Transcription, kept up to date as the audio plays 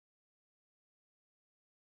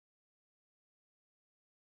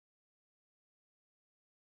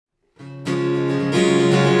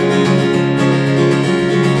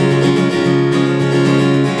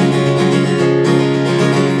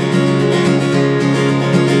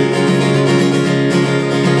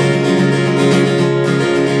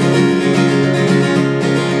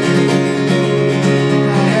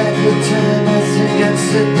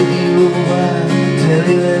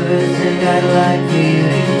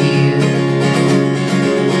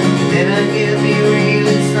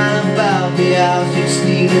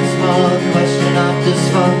it's more a question of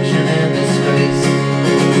dysfunction and disgrace.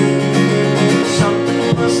 Something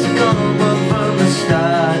must have gone wrong from the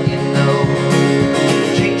start, you know.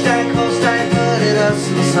 Changed our course, diverted us,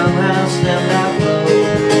 and somehow snapped our flow.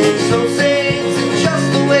 Some things are just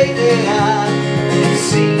the way they are. It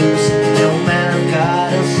seems no matter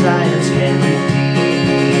God or science can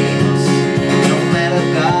redeem us. No matter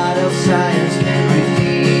God or science can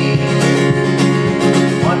redeem.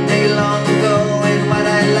 One day long ago in what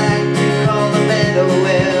I like to call the meadow,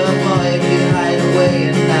 where a boy could hide away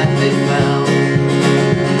and not be found,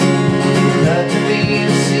 it occurred to me, you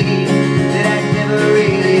see, that I'd never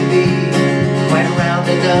really be quite round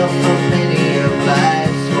enough for many of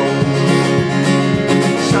life's holes.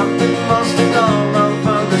 Something must have gone wrong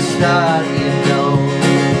from the start, you know.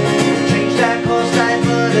 Changed our course,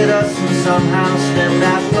 diverted us, and somehow stemmed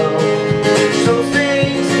our flow. So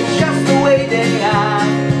things are just the way they are.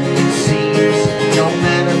 It seems no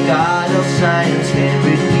matter God or science can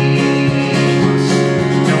redeem us.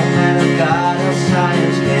 No matter God or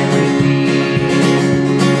science can redeem.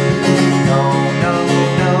 No, no,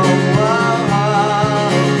 no, oh, oh,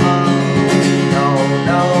 oh. No,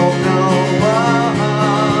 no, no, oh, oh.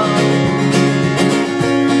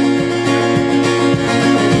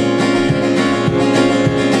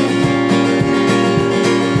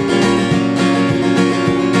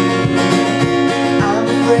 I'm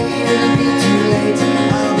afraid it'll be too late.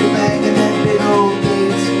 I'll be banging that big old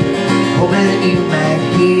gate, hoping that you might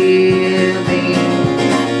hear me,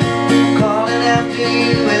 calling after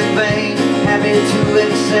you in vain, happy to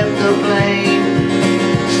accept the blame.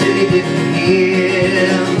 Still you didn't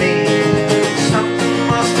hear me. Something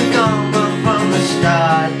must have gone wrong from the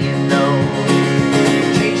start, you know.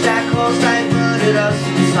 Changed our course, diverted us,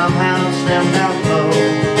 and somehow snapped our flow.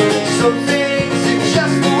 So things are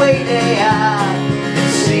just the way they are.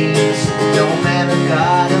 It seems no matter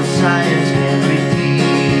God or science can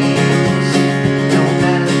redeem us. No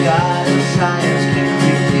matter God or science can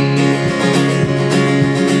redeem.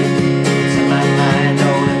 It's in my mind,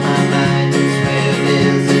 all in my mind, it's where it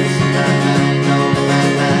is. It's in my mind, all in my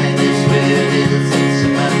mind, it's where it is. It's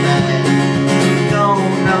in my mind. No,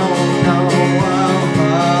 no, no, oh,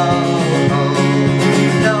 oh, oh.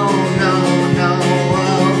 No, no, no,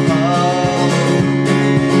 oh, oh.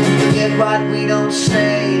 Forget what we don't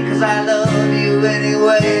say, 'cause I love you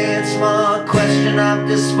anyway. It's more a question of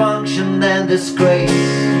dysfunction than disgrace.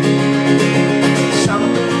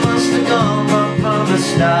 Something must have gone wrong from the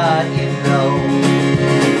start, you know.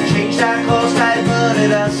 Changed our course,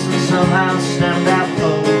 diverted us, and somehow stemmed our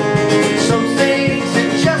flow. Some things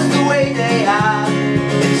are just the way they are.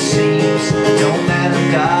 It seems no matter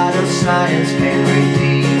God or science can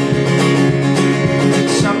redeem.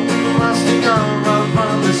 Something must have gone wrong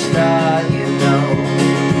from the start, you know.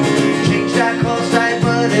 Changed our course,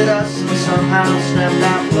 diverted us, and somehow snapped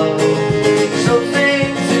our flow. So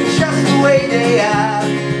things are just the way they are.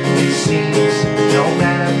 It seems no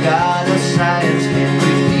matter God or science can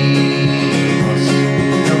redeem us.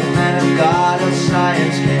 No matter God or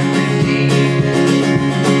science can redeem.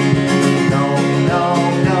 No, no,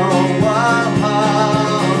 no, oh, oh,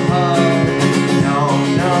 oh. No,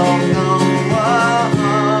 no, no, oh,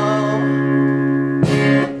 oh.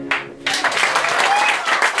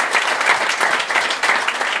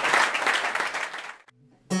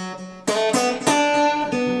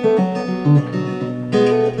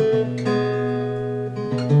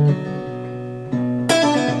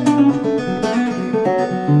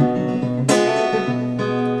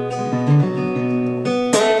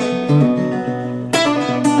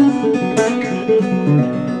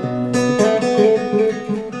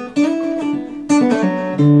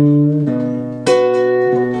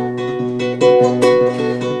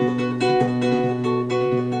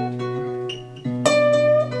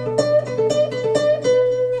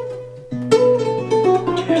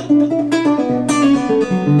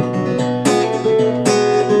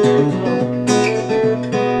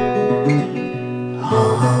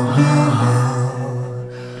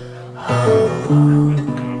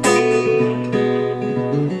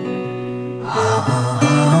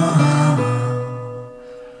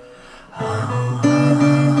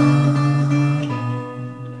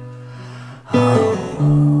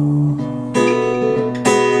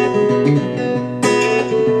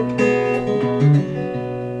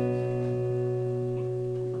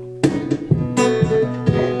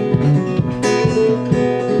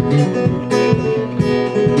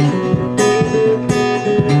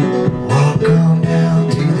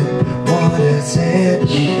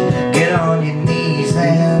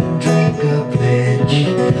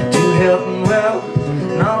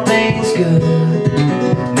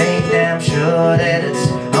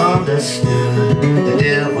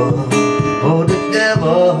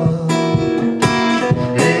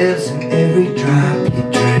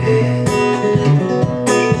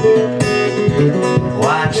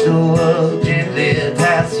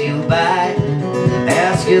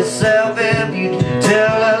 yourself if you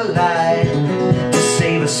tell a lie. To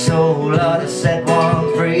save a soul or to set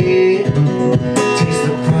one free. Taste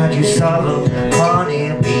the produce of a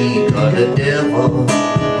honeybee. But the devil,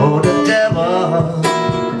 oh the devil,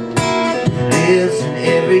 lives in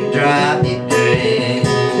every drop you drink.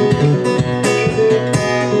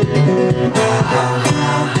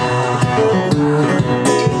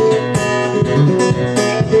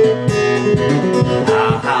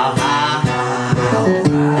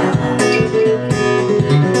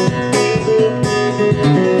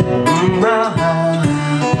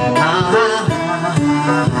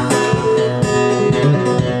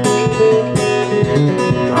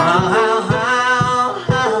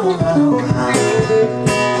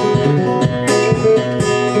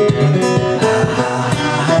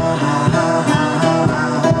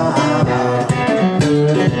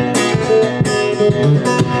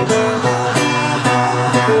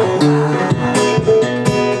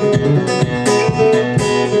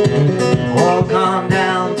 Walk on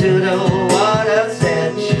down to the water's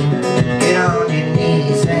edge. Get on your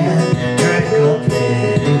knees and drink a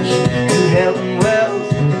pledge to health and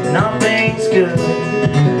wealth and all things good.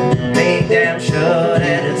 Make damn sure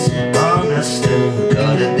that it's understood.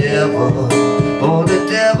 'Cause the devil, oh the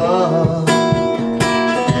devil,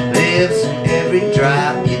 lives in every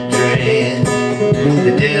drop you drink.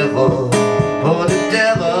 The devil, oh the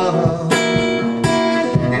devil,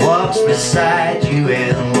 walks beside you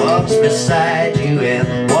and walks beside you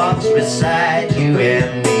and walks beside you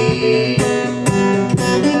and me.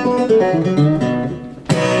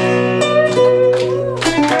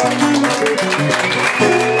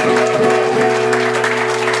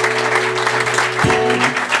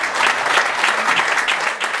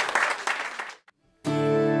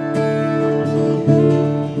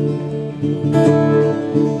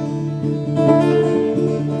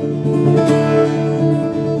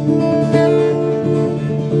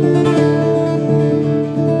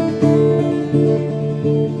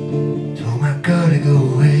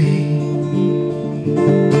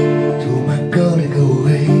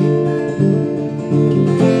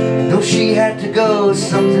 She had to go,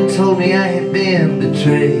 something told me I had been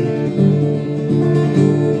betrayed.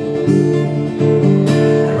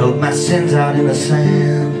 I wrote my sins out in the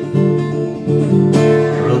sand.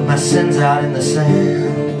 I wrote my sins out in the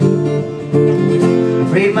sand.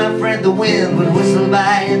 Prayed my friend the wind would whistle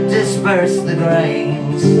by and disperse the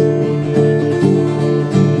grains.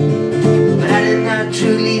 But I did not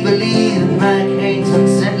truly believe in my hurricane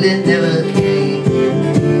simply never came.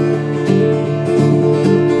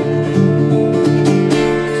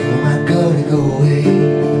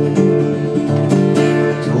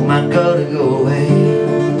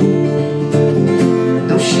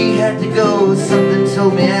 Something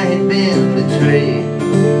told me I had been betrayed.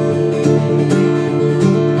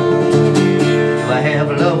 Do I have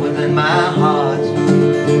love within my heart?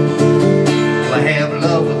 Do I have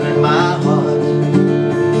love within my heart?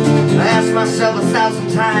 I ask myself 1,000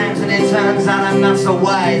 times, and it turns out I'm not so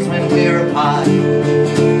wise when we're apart.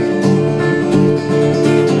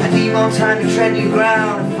 I need more time to tread new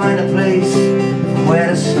ground and find a place from where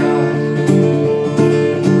to start.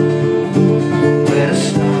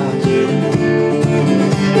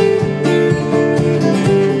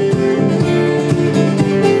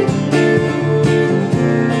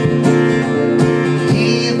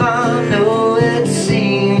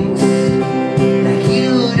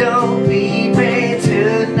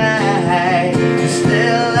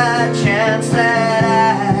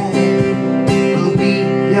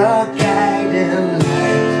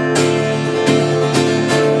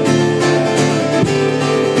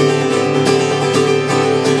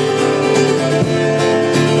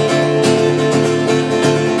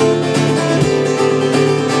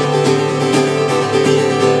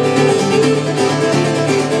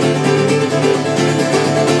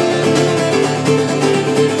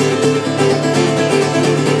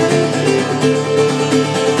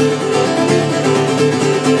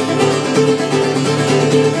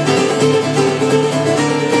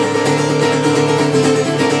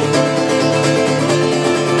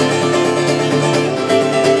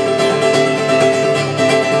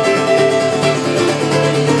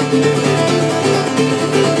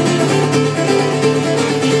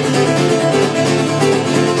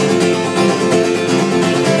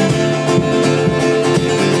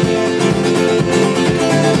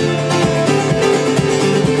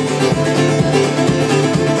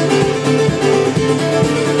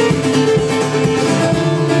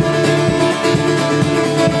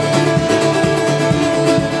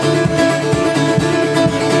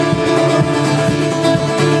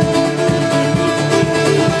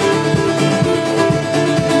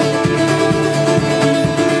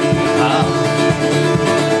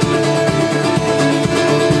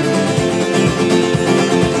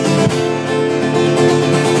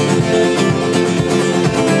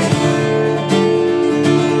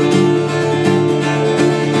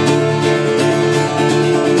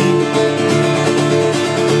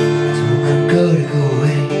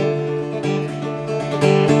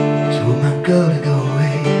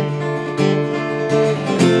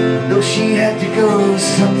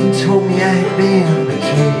 Something told me I had been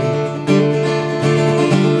betrayed.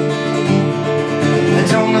 I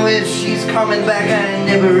don't know if she's coming back. I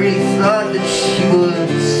never really thought that she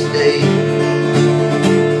would stay.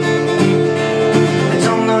 I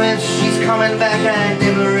don't know if she's coming back. I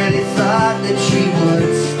never really thought that she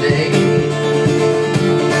would stay.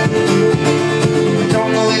 I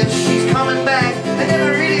don't know if she's coming back. I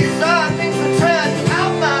never really thought things would turn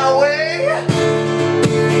out my way.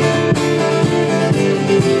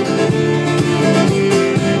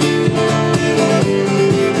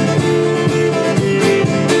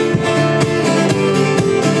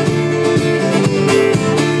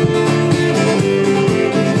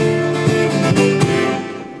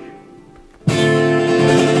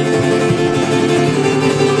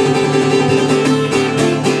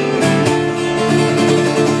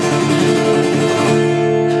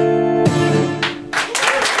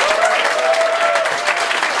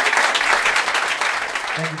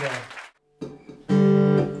 Thank you, guys.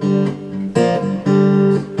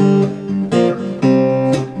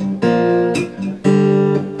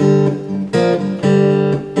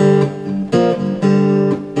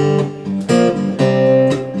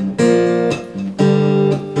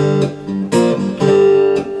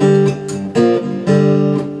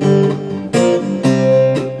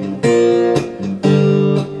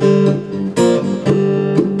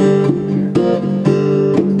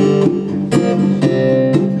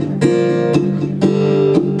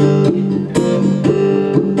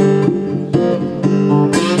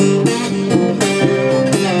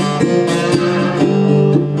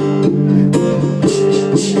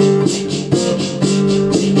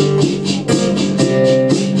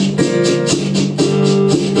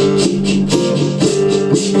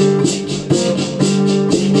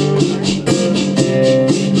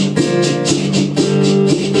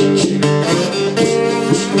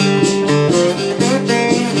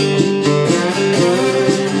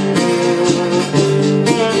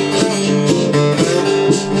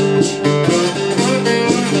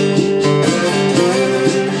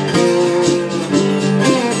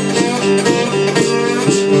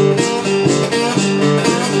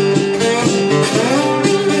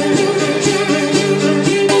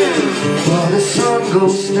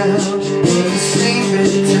 Goes down in the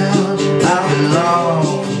sleeping town. I'll be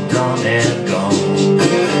long done and gone.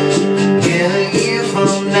 In a year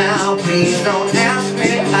from now, please don't ask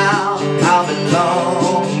me how. I'll be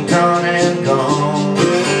long done and gone.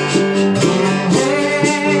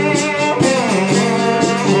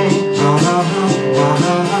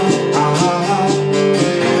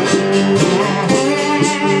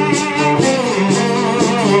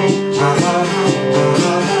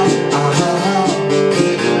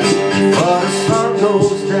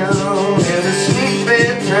 Goes down in the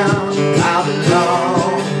sleeping town. I'll be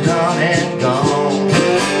long done and gone.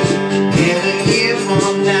 In a year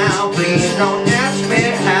from now, please don't ask me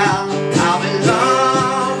how. I'll be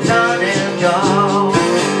long done and gone.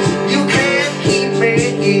 You can't keep me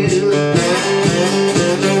here.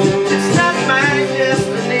 It's not my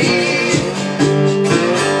destiny.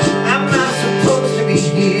 I'm not supposed to be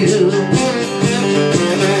here.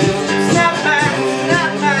 It's not my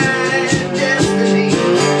destiny.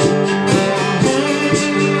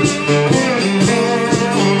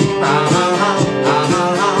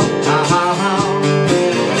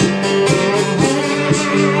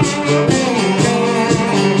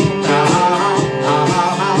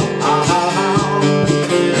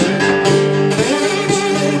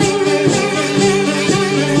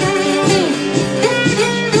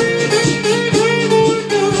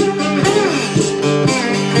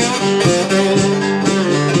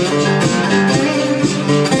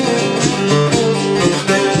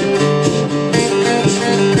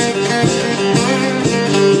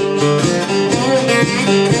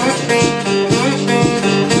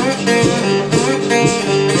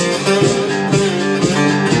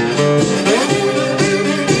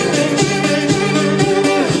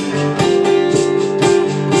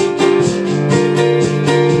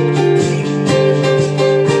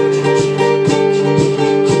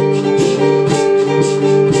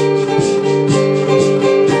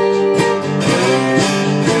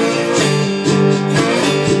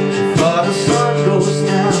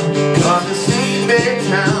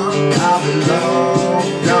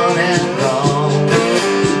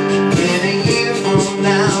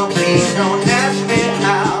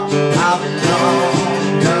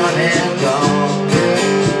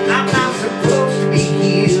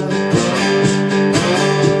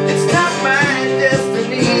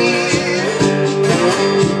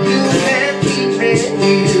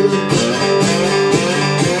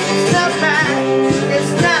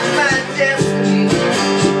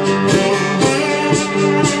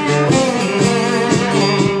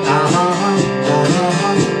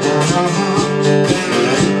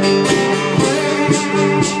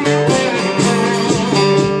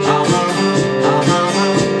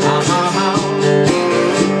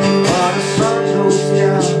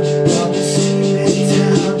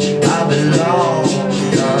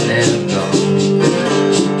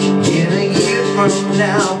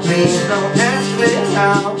 now. Please don't ask me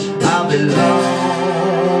how. I'll be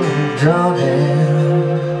long, darling,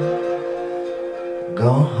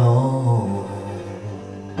 go home.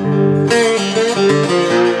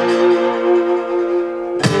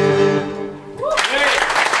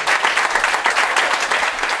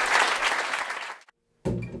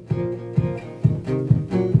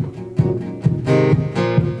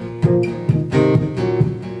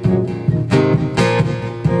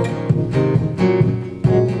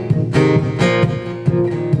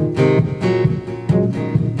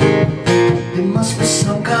 Must be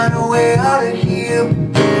some kind of way out of here,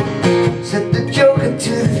 said the joker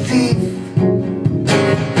to the thief.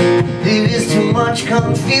 There is too much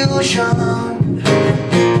confusion,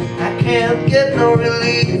 I can't get no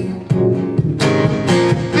relief.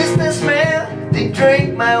 Businessmen, they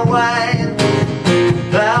drink my wine,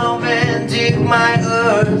 plowmen dig my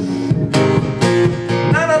earth.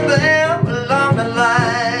 None of them along the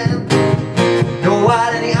line know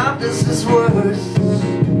what any of this is worth.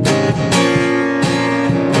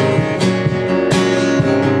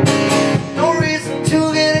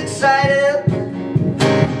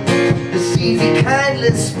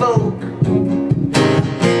 Kindly spoke.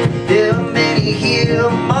 There are many here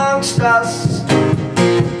amongst us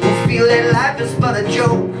who feel that life is but a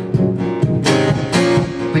joke.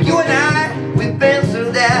 But you and I, we've been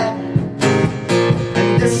through that,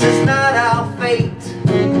 and this is not our fate.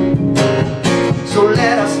 So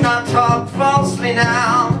let us not talk falsely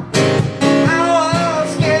now.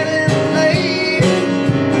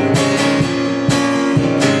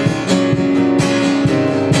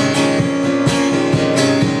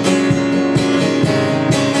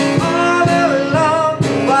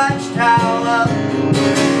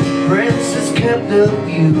 Kept the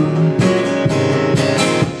view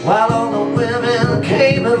while all the women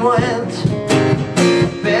came and went,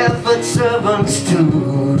 barefoot servants too.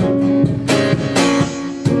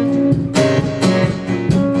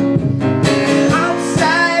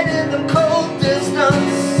 Outside in the cold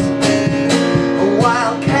distance, a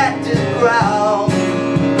wild cat did growl.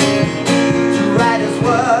 Two riders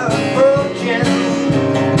were approaching.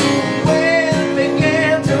 Wind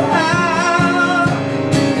began to howl.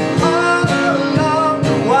 All along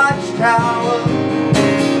the watchtower,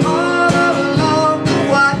 all along the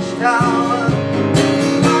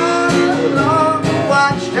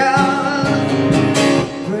watchtower,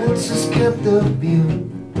 princess kept the view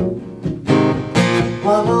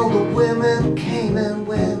while all the women came and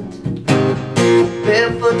went,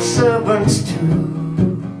 barefoot servants too.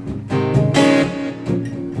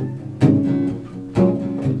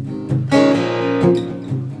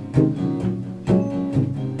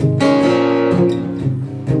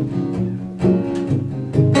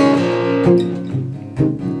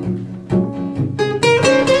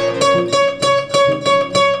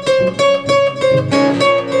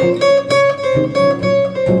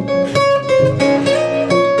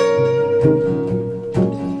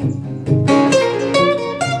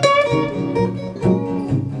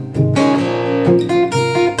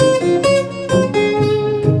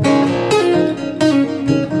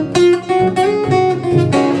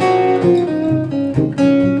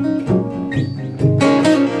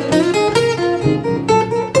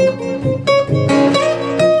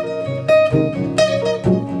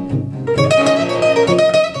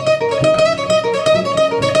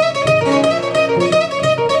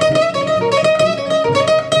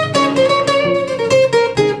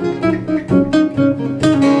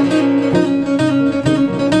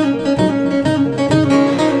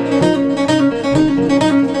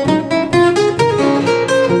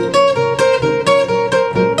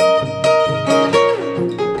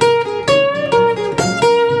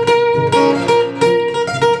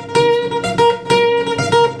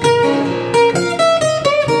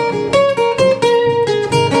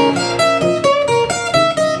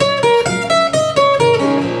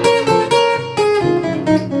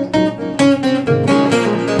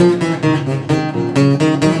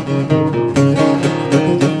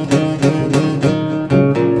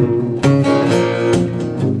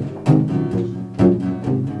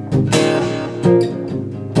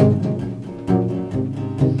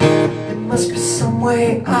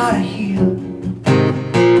 Way out of here,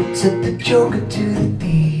 said the joker to the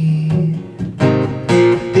thief.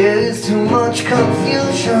 There is too much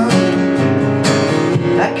confusion,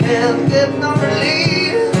 I can't get no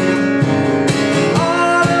relief.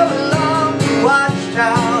 All along the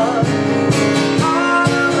watchtower,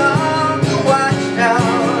 all along the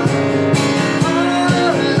watchtower, all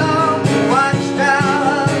along the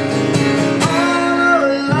watchtower, all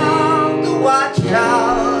along the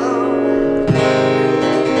watchtower.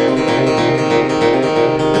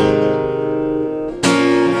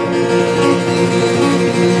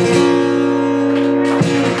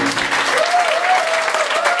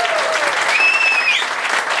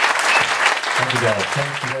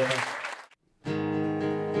 Walking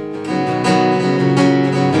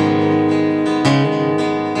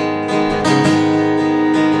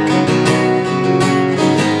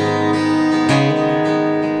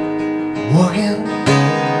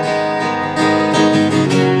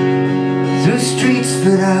through streets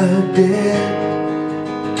that are dead,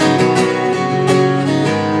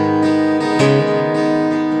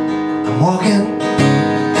 I'm walking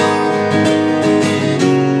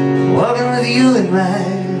with you in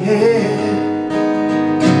my head.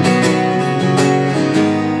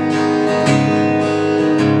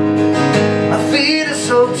 My feet are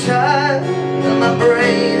so tired and my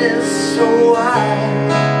brain is so wide.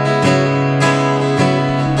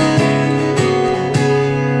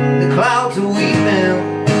 Clouds are weeping,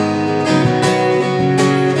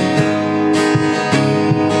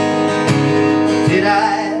 did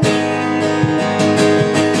I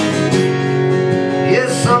hear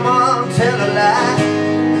someone tell a lie?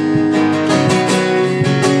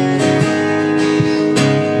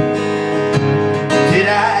 Did I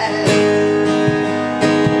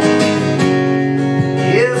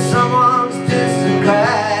hear someone's distant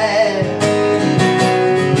cry?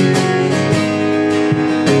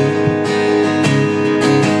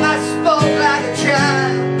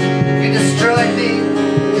 Destroyed me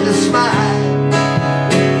with a smile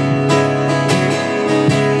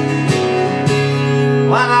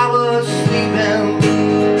while I was sleeping.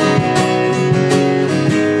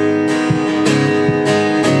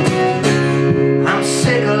 I'm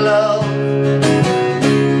sick of love,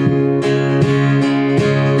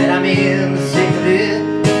 and I'm in the thick of it.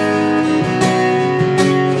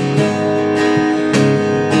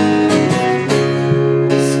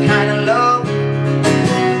 This kind of love,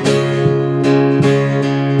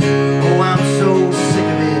 I'm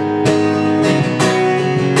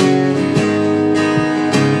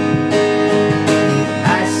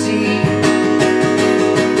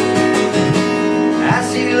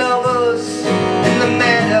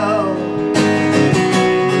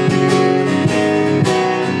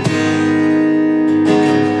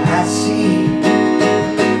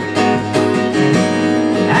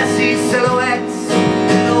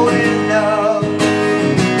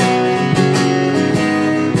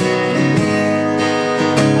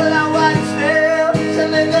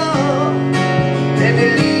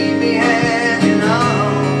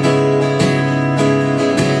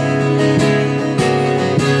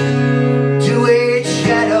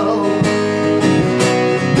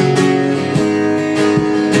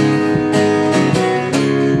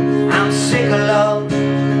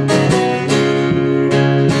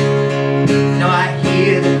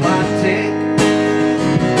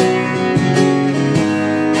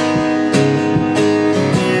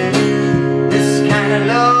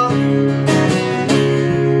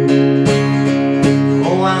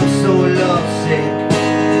so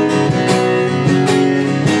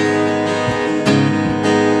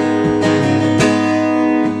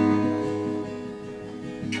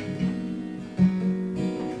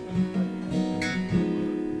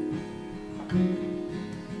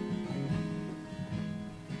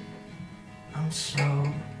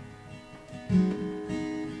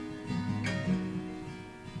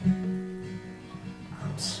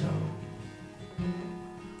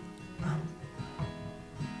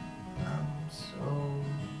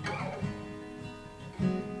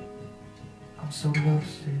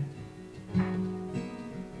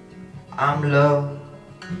I'm lovesick.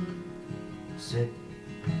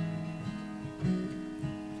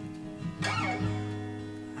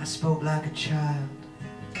 I spoke like a child.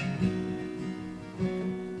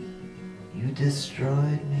 You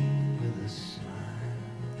destroyed me with a smile.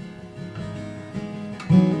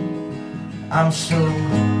 I'm so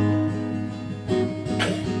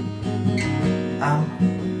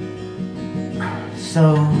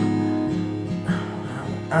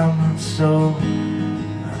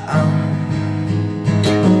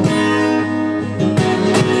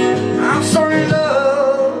sorry,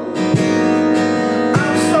 love.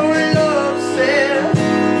 I'm sorry, love, said.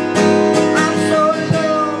 I'm sorry,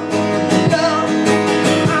 love, love.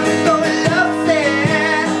 I'm sorry, love, said.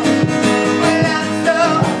 Well, I'm sorry,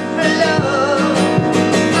 love.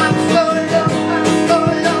 I'm sorry, love. I'm sorry, love. I'm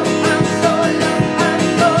sorry, love. I'm sorry, love. I'm sorry, love.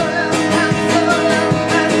 I'm sorry, love.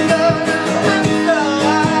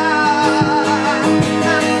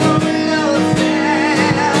 I'm sorry, love,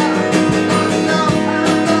 said.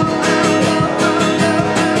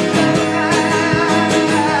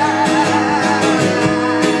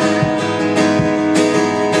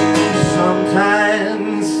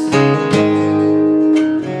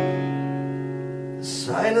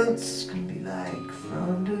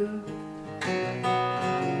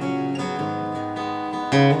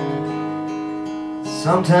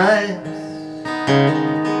 Sometimes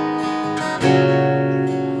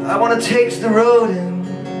I want to take the road and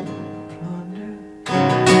wander.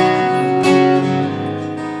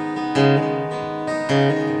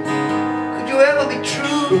 Could you ever be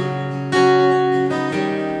true?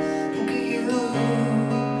 Think of you.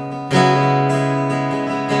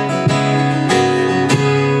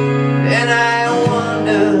 And I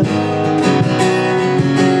wonder,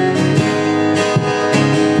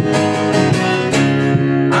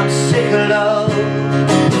 I'm sick of love.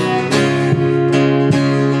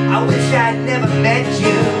 I wish I'd never met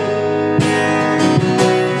you.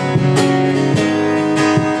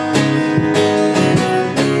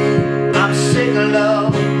 I'm sick of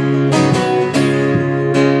love.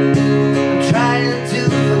 I'm trying to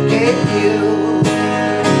forget you.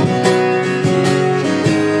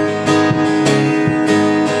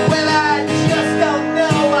 Well, I just don't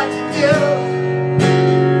know what to do,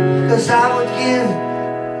 'cause I would give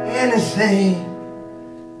anything